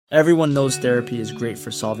Everyone knows therapy is great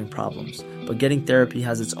for solving problems, but getting therapy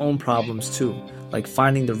has its own problems too, like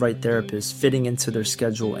finding the right therapist, fitting into their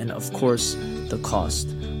schedule, and of course, the cost.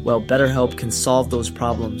 Well, BetterHelp can solve those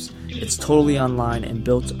problems. It's totally online and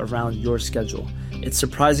built around your schedule. It's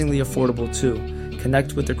surprisingly affordable too.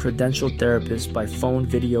 Connect with a credentialed therapist by phone,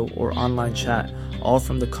 video, or online chat, all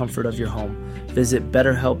from the comfort of your home. Visit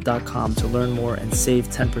BetterHelp.com to learn more and save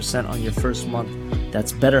 10% on your first month.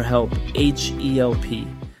 That's BetterHelp, H-E-L-P.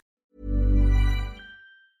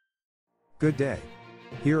 Good day.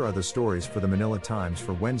 Here are the stories for the Manila Times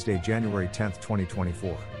for Wednesday, January 10,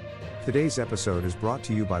 2024. Today's episode is brought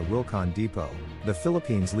to you by Wilcon Depot, the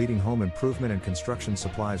Philippines' leading home improvement and construction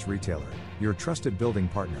supplies retailer, your trusted building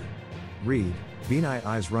partner. Read, Binay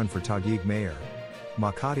eyes run for Taguig Mayor.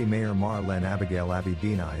 Makati Mayor Marlene Abigail Abby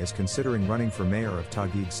Binay is considering running for mayor of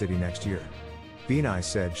Taguig City next year. Binay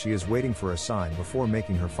said she is waiting for a sign before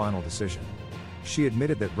making her final decision. She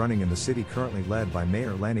admitted that running in the city currently led by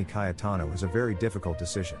Mayor Lani Cayetano is a very difficult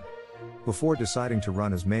decision. Before deciding to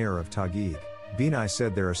run as mayor of Taguig, Binay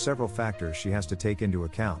said there are several factors she has to take into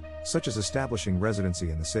account, such as establishing residency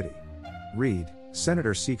in the city. Read,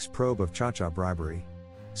 Senator seeks probe of Cha-Cha bribery.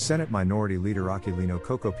 Senate Minority Leader Aquilino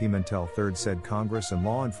Coco Pimentel III said Congress and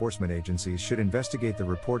law enforcement agencies should investigate the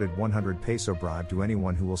reported 100 peso bribe to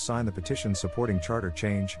anyone who will sign the petition supporting charter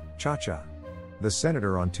change, Cha-Cha. The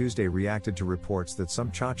senator on Tuesday reacted to reports that some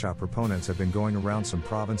Cha-Cha proponents have been going around some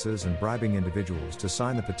provinces and bribing individuals to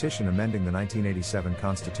sign the petition amending the 1987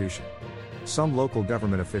 Constitution. Some local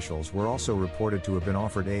government officials were also reported to have been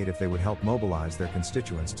offered aid if they would help mobilize their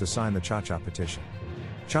constituents to sign the Cha-Cha petition.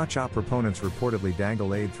 Cha-Cha proponents reportedly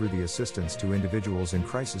dangle aid through the Assistance to Individuals in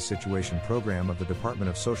Crisis Situation program of the Department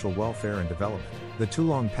of Social Welfare and Development, the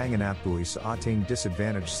Tulong Panganap Buhay sa Ating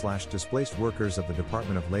Disadvantaged/Displaced Workers of the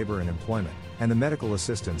Department of Labor and Employment, and the Medical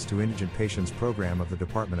Assistance to Indigent Patients program of the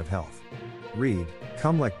Department of Health. Read,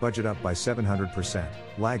 Cumlec budget up by 700%,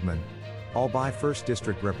 Lagman. Albay 1st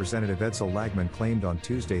District Representative Edsel Lagman claimed on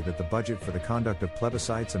Tuesday that the budget for the conduct of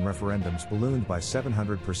plebiscites and referendums ballooned by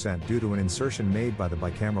 700% due to an insertion made by the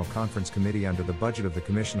Bicameral Conference Committee under the budget of the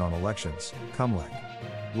Commission on Elections, Cumlec.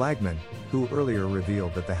 Lagman, who earlier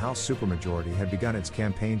revealed that the House supermajority had begun its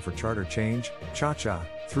campaign for charter change, Cha-Cha,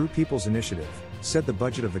 through People's Initiative, said the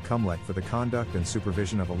budget of the Cumlec for the conduct and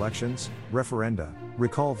supervision of elections, referenda,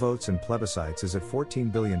 recall votes and plebiscites is at 14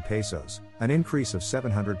 billion pesos, an increase of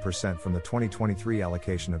 700% from the 2023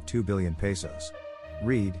 allocation of 2 billion pesos.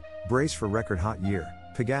 Read, brace for record hot year,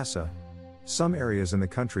 Pagasa. Some areas in the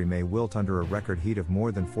country may wilt under a record heat of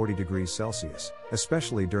more than 40 degrees Celsius,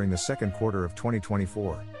 especially during the second quarter of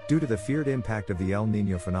 2024, due to the feared impact of the El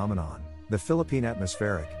Niño phenomenon, the Philippine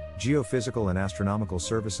Atmospheric, Geophysical and Astronomical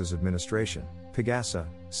Services Administration, Pagasa,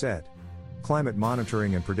 said. Climate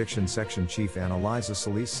Monitoring and Prediction Section Chief Annalisa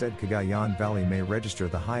Solis said Cagayan Valley may register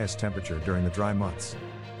the highest temperature during the dry months.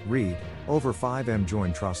 Read, over 5M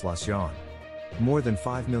join Traslacion. More than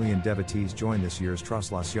 5 million devotees join this year's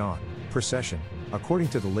Traslacion procession, according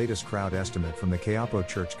to the latest crowd estimate from the Quiapo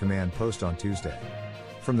Church Command Post on Tuesday.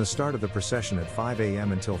 From the start of the procession at 5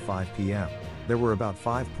 a.m. until 5 p.m., there were about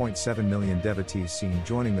 5.7 million devotees seen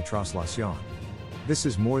joining the Traslacion. This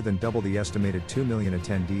is more than double the estimated 2 million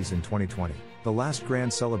attendees in 2020, the last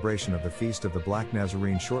grand celebration of the Feast of the Black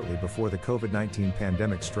Nazarene shortly before the COVID-19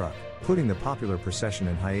 pandemic struck, putting the popular procession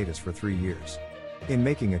in hiatus for 3 years. In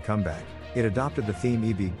making a comeback, it adopted the theme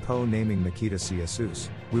Ibig Po, naming Makita si Jesus,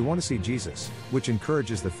 we want to see Jesus, which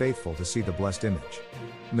encourages the faithful to see the blessed image.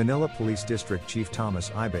 Manila Police District Chief Thomas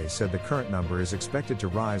Ibe said the current number is expected to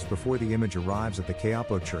rise before the image arrives at the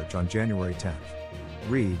Quiapo Church on January 10.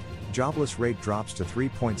 Read, jobless rate drops to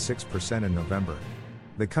 3.6% in November.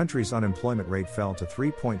 The country's unemployment rate fell to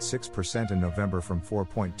 3.6% in November from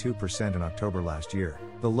 4.2% in October last year,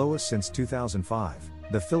 the lowest since 2005,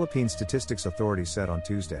 the Philippine Statistics Authority said on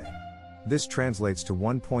Tuesday. This translates to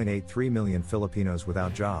 1.83 million Filipinos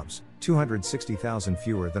without jobs, 260,000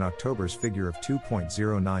 fewer than October's figure of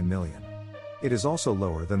 2.09 million. It is also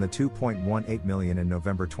lower than the 2.18 million in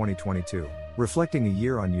November 2022, reflecting a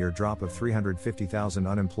year-on-year drop of 350,000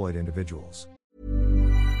 unemployed individuals.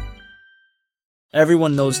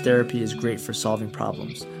 Everyone knows therapy is great for solving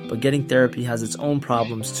problems, but getting therapy has its own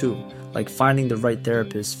problems too, like finding the right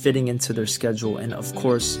therapist, fitting into their schedule, and of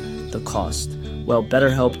course, the cost. Well,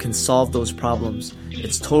 BetterHelp can solve those problems.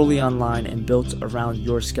 It's totally online and built around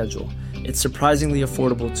your schedule. It's surprisingly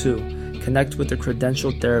affordable too. Connect with a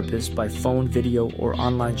credentialed therapist by phone, video, or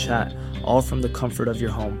online chat, all from the comfort of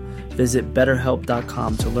your home. Visit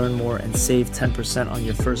BetterHelp.com to learn more and save 10% on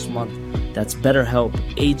your first month. That's BetterHelp,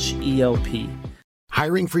 H-E-L-P.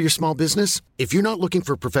 Hiring for your small business? If you're not looking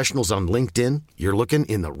for professionals on LinkedIn, you're looking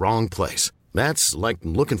in the wrong place. That's like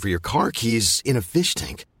looking for your car keys in a fish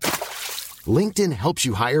tank. LinkedIn helps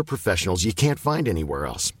you hire professionals you can't find anywhere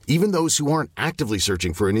else, even those who aren't actively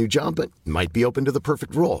searching for a new job but might be open to the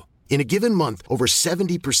perfect role. In a given month, over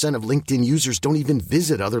 70% of LinkedIn users don't even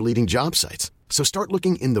visit other leading job sites. So start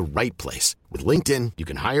looking in the right place. With LinkedIn, you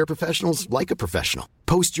can hire professionals like a professional.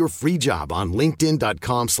 Post your free job on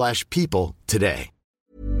linkedin.com/people today.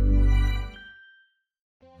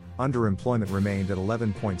 Underemployment remained at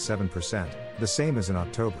 11.7%, the same as in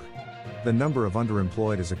October. The number of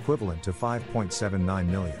underemployed is equivalent to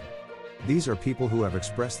 5.79 million. These are people who have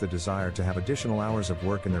expressed the desire to have additional hours of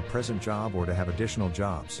work in their present job, or to have additional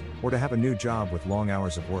jobs, or to have a new job with long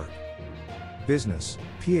hours of work. Business,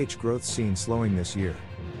 PH growth seen slowing this year.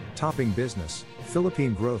 Topping business,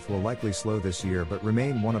 Philippine growth will likely slow this year but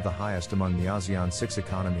remain one of the highest among the ASEAN 6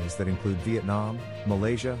 economies that include Vietnam,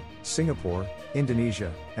 Malaysia, Singapore,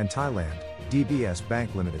 Indonesia, and Thailand, DBS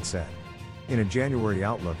Bank Limited said. In a January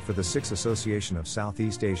outlook for the 6 Association of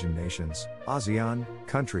Southeast Asian Nations, ASEAN,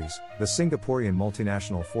 countries, the Singaporean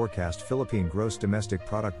multinational forecast Philippine gross domestic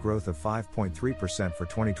product growth of 5.3% for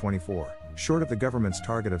 2024, short of the government's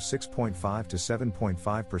target of 6.5 to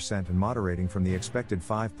 7.5% and moderating from the expected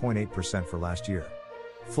 5.8% for last year.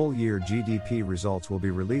 Full-year GDP results will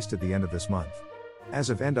be released at the end of this month. As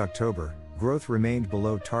of end October, growth remained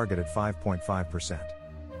below target at 5.5%.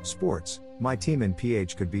 Sports, my team in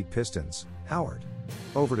PH could beat Pistons, Howard.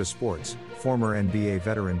 Over to sports, former NBA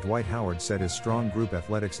veteran Dwight Howard said his strong group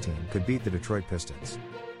athletics team could beat the Detroit Pistons.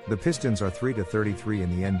 The Pistons are 3-33 in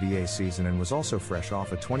the NBA season and was also fresh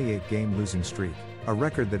off a 28-game losing streak, a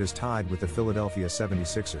record that is tied with the Philadelphia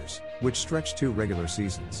 76ers, which stretched 2 regular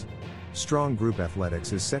seasons. Strong Group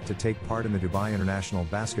Athletics is set to take part in the Dubai International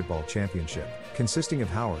Basketball Championship, consisting of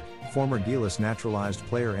Howard, former Gilas naturalized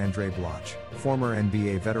player Andre Bloch, former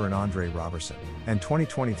NBA veteran Andre Robertson, and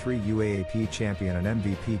 2023 UAAP champion and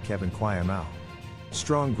MVP Kevin Kwayamao.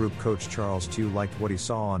 Strong Group coach Charles Tew liked what he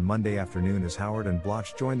saw on Monday afternoon as Howard and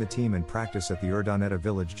Bloch joined the team in practice at the Urdaneta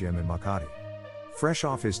Village Gym in Makati. Fresh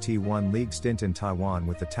off his T1 League stint in Taiwan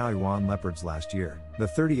with the Taoyuan Leopards last year, the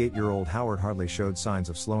 38-year-old Howard hardly showed signs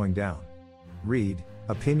of slowing down. Read,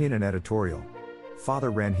 opinion and editorial.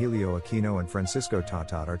 Father Rangelio Aquino and Francisco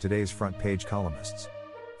Tatat are today's front-page columnists.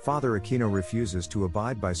 Father Aquino refuses to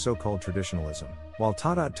abide by so-called traditionalism, while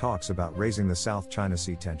Tatat talks about raising the South China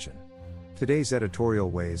Sea tension. Today's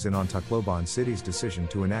editorial weighs in on Tacloban City's decision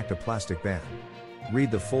to enact a plastic ban.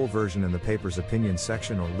 Read the full version in the paper's opinion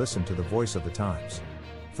section or listen to the Voice of the Times.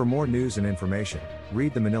 For more news and information,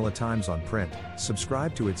 read the Manila Times on print,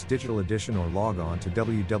 subscribe to its digital edition or log on to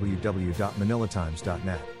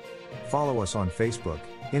www.manilatimes.net. Follow us on Facebook,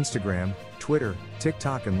 Instagram, Twitter,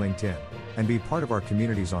 TikTok and LinkedIn, and be part of our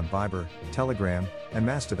communities on Viber, Telegram, and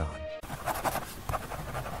Mastodon.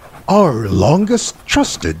 Our longest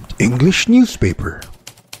trusted English newspaper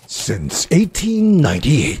since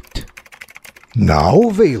 1898. Now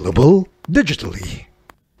available digitally.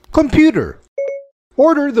 Computer.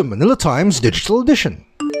 Order the Manila Times Digital Edition.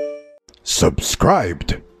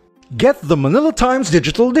 Subscribed. Get the Manila Times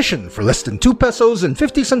Digital Edition for less than 2 pesos and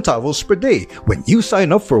 50 centavos per day when you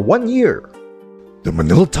sign up for 1 year. The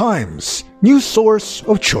Manila Times, news source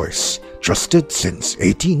of choice, trusted since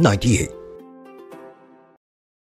 1898.